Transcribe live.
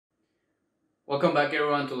Welcome back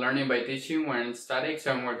everyone to Learning by Teaching. We're in statics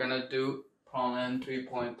and we're gonna do problem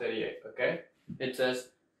 3.38, okay? It says,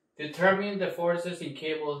 determine the forces in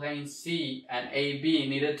cables AC and AB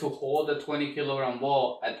needed to hold the 20 kilogram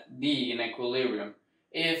ball at D in equilibrium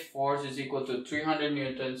if force is equal to 300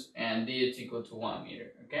 newtons and D is equal to 1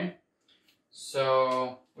 meter, okay?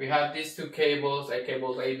 So we have these two cables,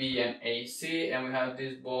 cables AB and AC, and we have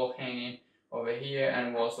this ball hanging over here,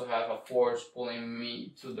 and we also have a force pulling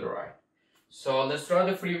me to the right. So let's draw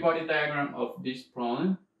the free body diagram of this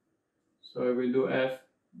problem. So if we do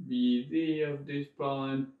FBD of this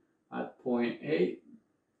problem at point A,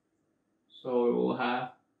 so we will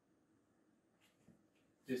have,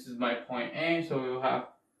 this is my point A, so we will have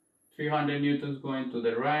 300 newtons going to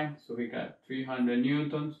the right, so we got 300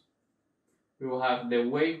 newtons. We will have the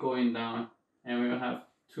weight going down, and we will have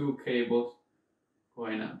two cables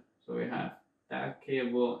going up. So we have that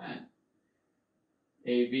cable and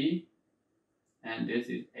AB, and this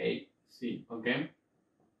is AC, okay?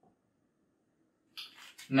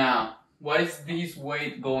 Now, what is this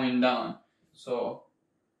weight going down? So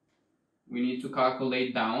we need to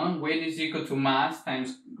calculate that one. Weight is equal to mass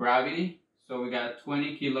times gravity. So we got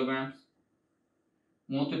 20 kilograms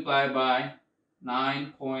multiplied by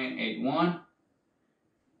 9.81,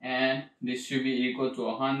 and this should be equal to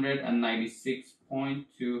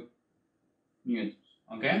 196.2 newtons,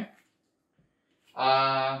 okay?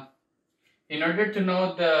 In order to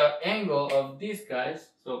know the angle of these guys,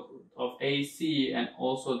 so of AC and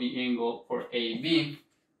also the angle for AB,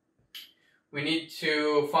 we need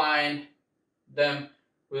to find them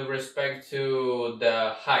with respect to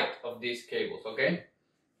the height of these cables, okay?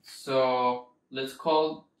 So let's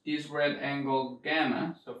call this red angle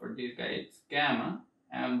gamma. So for this guy it's gamma,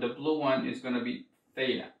 and the blue one is going to be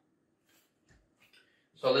theta.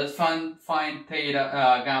 So let's find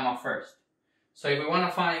gamma first. So if we want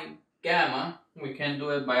to find gamma, we can do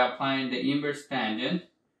it by applying the inverse tangent,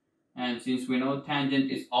 and since we know tangent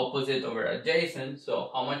is opposite over adjacent, so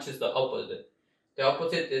how much is the opposite? The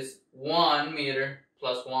opposite is 1 meter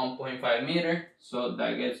plus 1.5 meter, so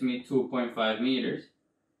that gets me 2.5 meters,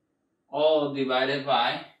 all divided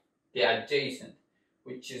by the adjacent,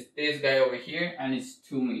 which is this guy over here, and it's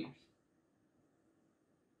 2 meters.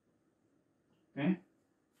 Okay,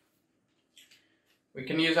 we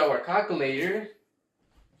can use our calculator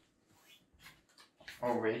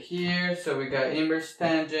over here. So we got inverse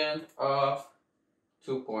tangent of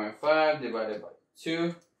 2.5 divided by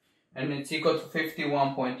 2, and it's equal to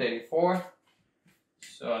 51.34.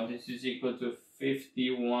 So this is equal to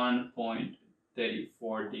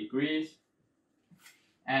 51.34 degrees.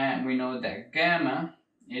 And we know that gamma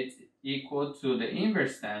is equal to the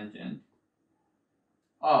inverse tangent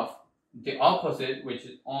of the opposite, which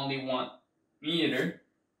is only 1 meter,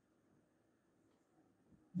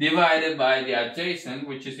 divided by the adjacent,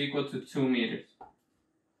 which is equal to 2 meters.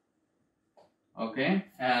 Okay,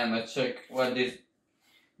 and let's check what this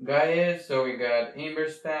guy is. So we got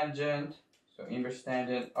inverse tangent. So inverse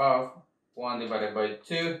tangent of 1 divided by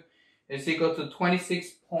 2 is equal to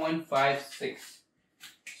 26.56.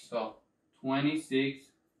 So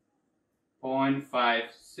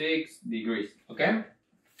 26.56 degrees. Okay,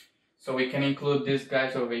 so we can include these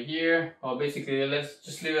guys over here. Well, basically, let's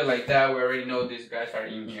just leave it like that. We already know these guys are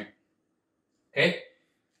in here. Okay,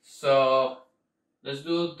 so let's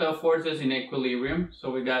do the forces in equilibrium. So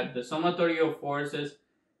we got the summatory of forces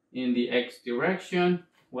in the x direction.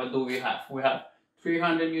 What do we have? We have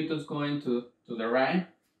 300 newtons going to the right.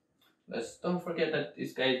 Don't forget that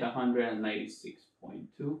this guy is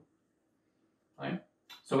 196.2. Right?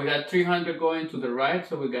 So we got 300 going to the right,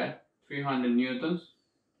 so we got 300 newtons,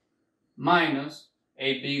 minus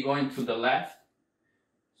AB going to the left.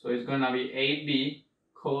 So it's going to be AB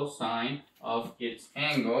cosine of its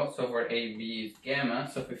angle. So for AB is gamma,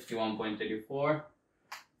 so 51.34.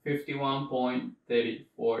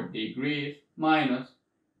 51.34 degrees minus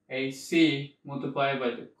AC multiplied by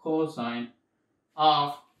the cosine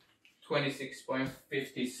of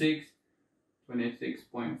 26.56.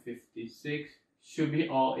 26.56 should be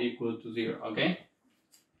all equal to 0, okay?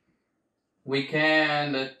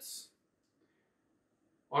 Let's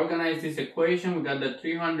organize this equation. We got the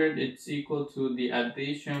 300, it's equal to the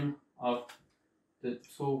addition of the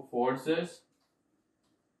two forces.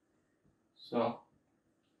 So,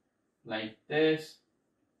 like this.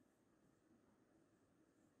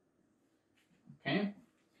 Okay?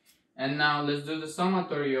 And now let's do the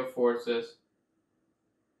summatory of forces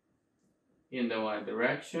in the y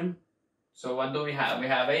direction. So what do we have? We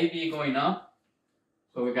have AB going up.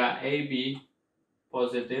 So we got AB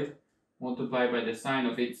positive multiplied by the sine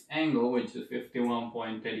of its angle, which is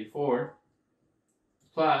 51.34,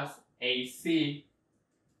 plus AC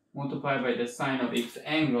multiplied by the sine of its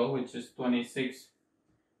angle, which is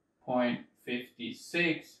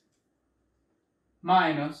 26.56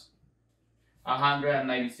 minus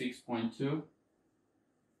 196.2,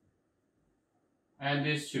 and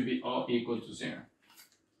this should be all equal to 0.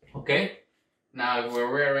 Okay, now if we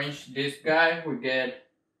rearrange this guy, we get,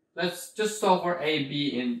 let's just solve for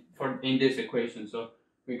AB in this equation. So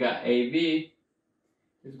we got AB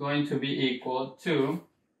is going to be equal to,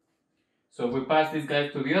 so if we pass this guy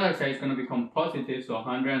to the other side, it's going to become positive, so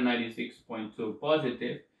 196.2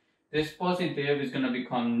 positive. This positive is going to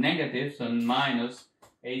become negative, so minus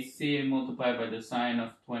AC multiplied by the sine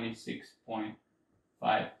of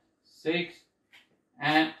 26.56,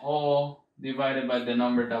 and all divided by the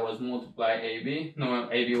number that was multiplied AB. No,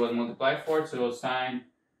 AB was multiplied for, so sine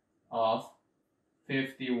of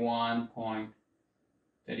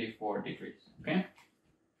 51.34 degrees. Okay?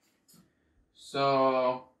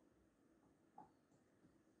 So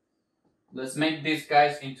let's make these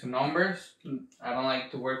guys into numbers. I don't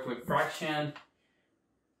like to work with fraction.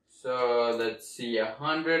 So let's see,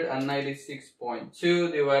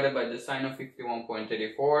 196.2 divided by the sine of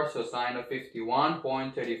 51.34. So sine of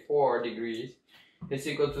 51.34 degrees is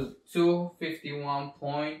equal to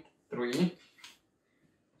 251.3.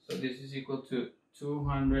 So this is equal to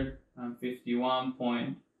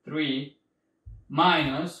 251.3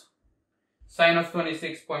 minus sine of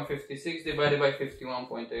 26.56 divided by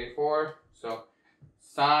 51.34. So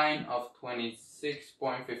sine of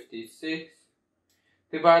 26.56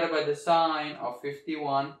 divided by the sine of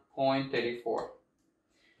 51.34.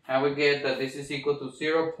 And we get that this is equal to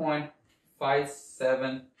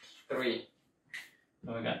 0.573.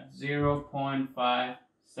 So we got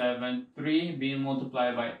 0.573 being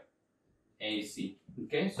multiplied by AC.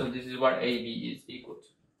 Okay, so this is what AB is equal to.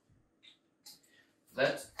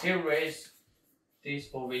 Let's erase this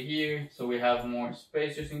over here so we have more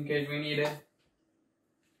space just in case we need it.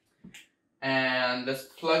 And let's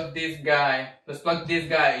plug this guy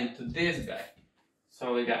into this guy.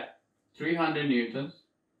 So we got 300 newtons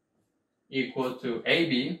equal to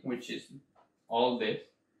AB, which is all this.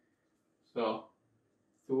 So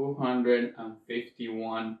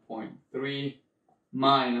 251.3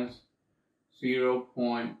 minus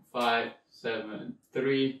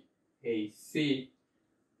 0.573 AC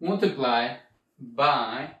multiplied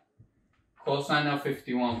by cosine of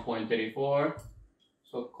 51.34.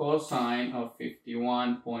 So cosine of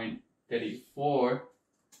 51.34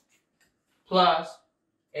 plus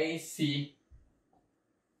AC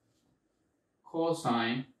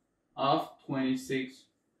cosine of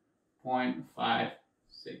 26.56.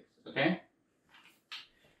 Okay?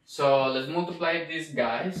 So let's multiply this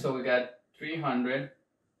guy. So we got 300.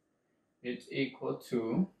 It's equal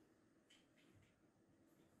to,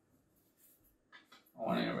 I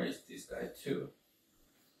want to erase this guy too.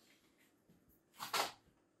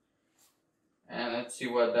 And let's see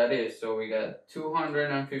what that is. So we got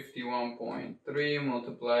 251.3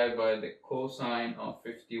 multiplied by the cosine of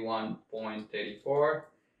 51.34,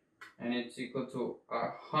 and it's equal to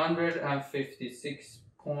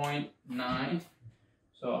 156.9.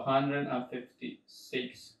 So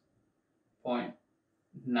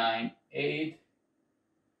 156.98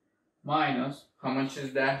 minus, how much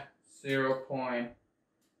is that?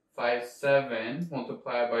 0.57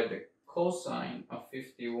 multiplied by the cosine of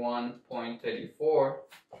 51.34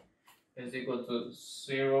 is equal to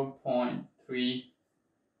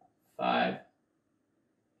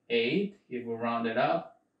 0.358 if we round it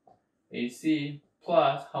up. AC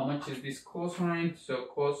plus, how much is this cosine? So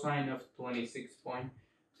cosine of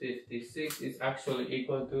 26.56 is actually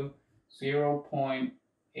equal to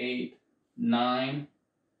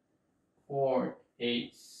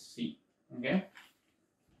 0.8948C. Okay?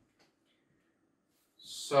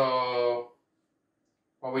 So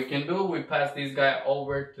what we can do, we pass this guy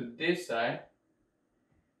over to this side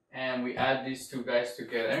and we add these two guys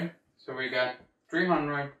together. So we got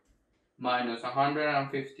 300 minus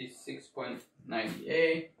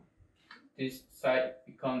 156.98. This side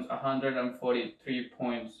becomes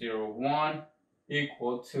 143.01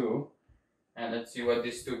 equal to, and let's see what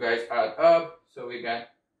these two guys add up. So we got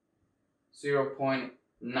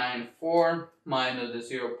 0.94 minus the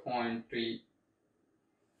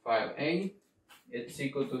 0.358. It's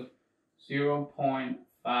equal to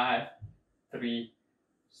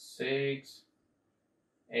 0.536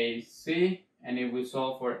 AC. And if we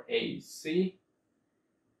solve for AC,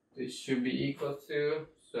 this should be equal to,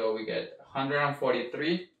 so we get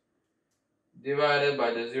 143 divided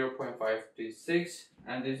by the 0.536,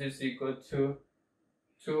 and this is equal to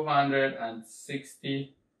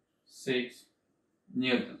 266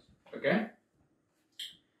 newtons. Okay?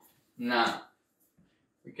 Now,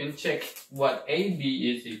 we can check what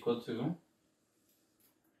AB is equal to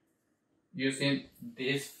using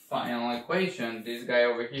this final equation, this guy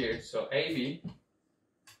over here. So AB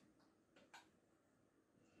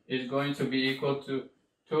is going to be equal to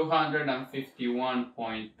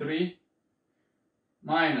 251.3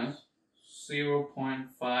 minus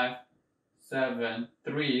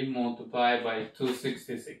 0.573 multiplied by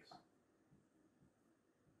 266.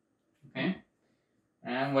 Okay?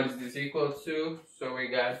 And what is this equal to? So we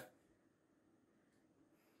got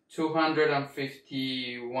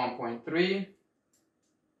 251.3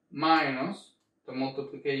 minus the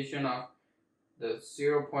multiplication of the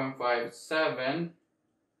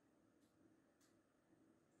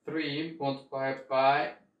 0.573 multiplied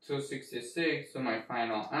by 266, so my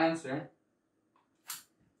final answer.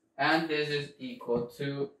 And this is equal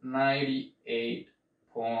to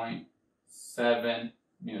 98.7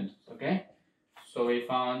 newtons, okay? So we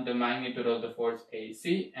found the magnitude of the force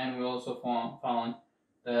AC, and we also found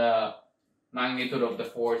the magnitude of the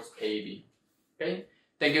force AB. Okay,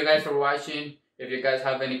 thank you guys for watching. If you guys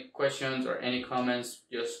have any questions or any comments,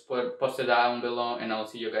 just post it down below, and I'll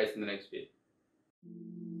see you guys in the next video.